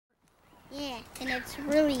and it's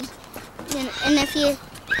really, and if you're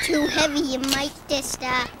too heavy, you might just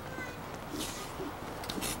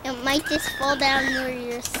fall down where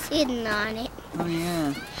you're sitting on it. Oh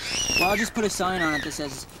yeah. Well, I'll just put a sign on it that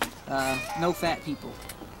says, no fat people.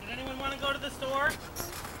 Does anyone want to go to the store?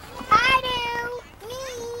 I do. Me.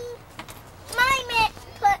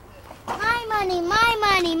 My money.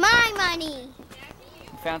 My money.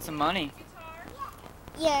 You found some money.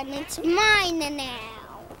 Yeah, and it's mine now.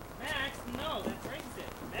 Max, no, that breaks it.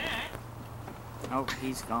 Max. Oh,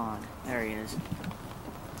 he's gone. There he is.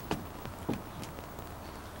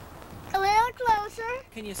 A little closer.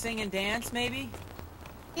 Can you sing and dance, maybe?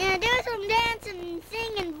 Yeah, do some dancing and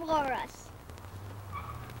singing for us.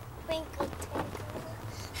 Twinkle,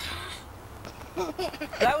 twinkle.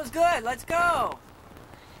 That was good. Let's go.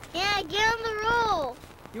 Yeah, get on the roll.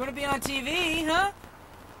 You want to be on TV, huh?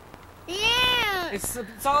 Yeah.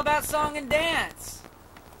 It's all about song and dance.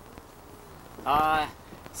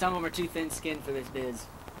 Some of them are too thin-skinned for this biz.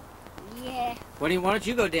 Yeah. Why don't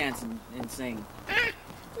you go dance and sing?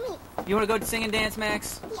 Me. You want to go sing and dance,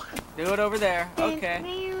 Max? Yeah. Do it over there. Okay.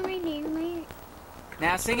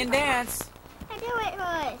 Now sing and dance. I do it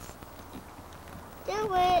first.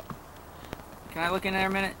 Do it. Can I look in there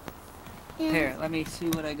a minute? Yeah. Here, let me see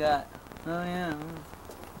what I got. Oh, yeah.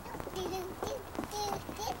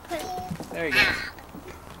 There you go.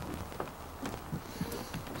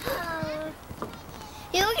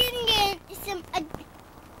 You can get some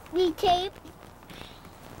tape.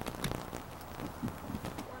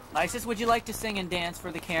 Isis, would you like to sing and dance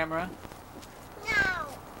for the camera? No.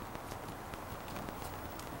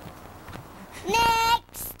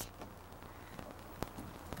 Next.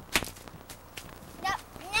 No,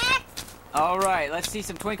 next. All right, let's see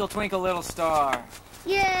some Twinkle Twinkle Little Star.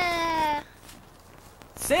 Yeah.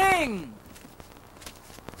 Sing!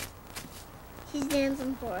 She's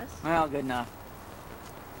dancing for us. Well, good enough.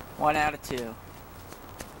 1 out of 2.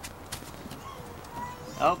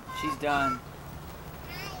 Oh, she's done.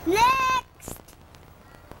 Next.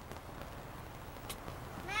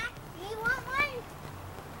 Max, you want one?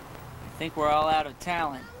 I think we're all out of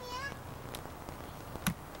talent.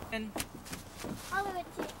 I'll give it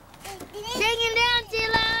to you. Sing and dance,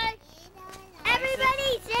 Eli. Everybody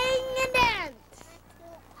sing and dance.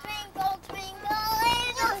 Twinkle, twinkle,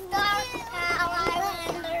 little star, how I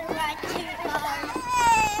wonder what you are.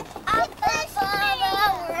 Up above the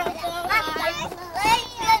world so high.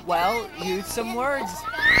 Well, use some words.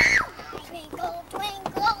 Twinkle,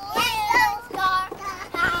 twinkle, little star,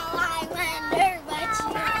 how I wonder what you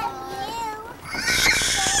are.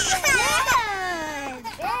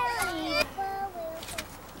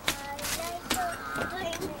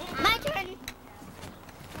 My turn.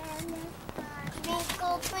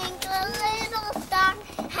 Twinkle, twinkle, little star,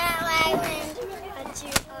 how I wonder what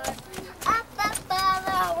you are. Up above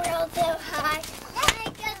the world so high,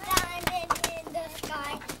 like a diamond in the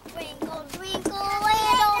sky. Twinkle, twinkle,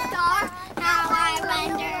 little star, how I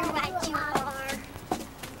wonder what you are.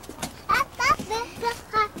 Up above the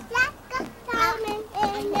sky, like a diamond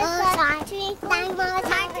in the sky. Twinkle,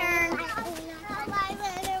 my turn. How I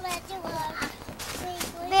wonder what you are.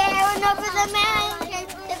 Bear went over the mountain,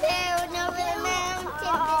 the bear went over the mountain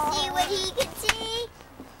to see what he could see,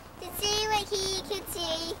 to see what he could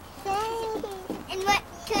see. And what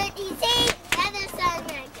could he see? Another song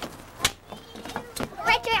like this.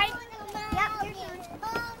 Right turn. Yep, your turn.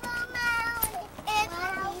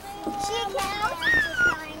 She counts.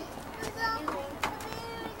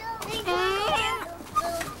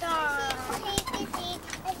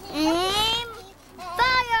 Aim.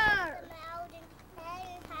 Fire.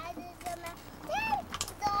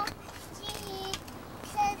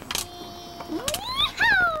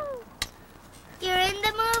 You're in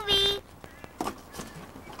the movie.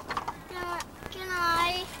 Can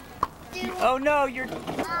I do Oh no, you're... a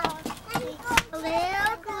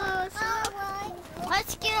little closer?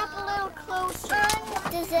 Let's get up a little closer.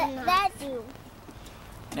 What does that do?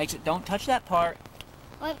 Makes it... Don't touch that part.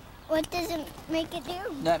 What does it make it do?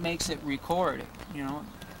 That makes it record. You know,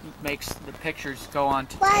 it makes the pictures go on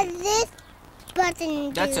to What tape. does this button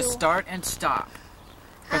do? That's a start and stop.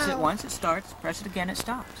 Press it Oh. once, it starts. Press it again, it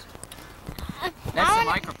stops. That's the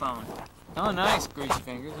microphone. Oh, nice, greasy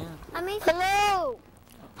fingers, yeah. Hello.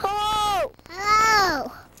 Hello.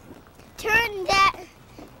 Hello. Turn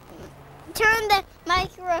the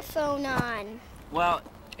microphone on. Well,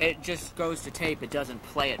 it just goes to tape. It doesn't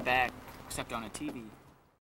play it back, except on a TV.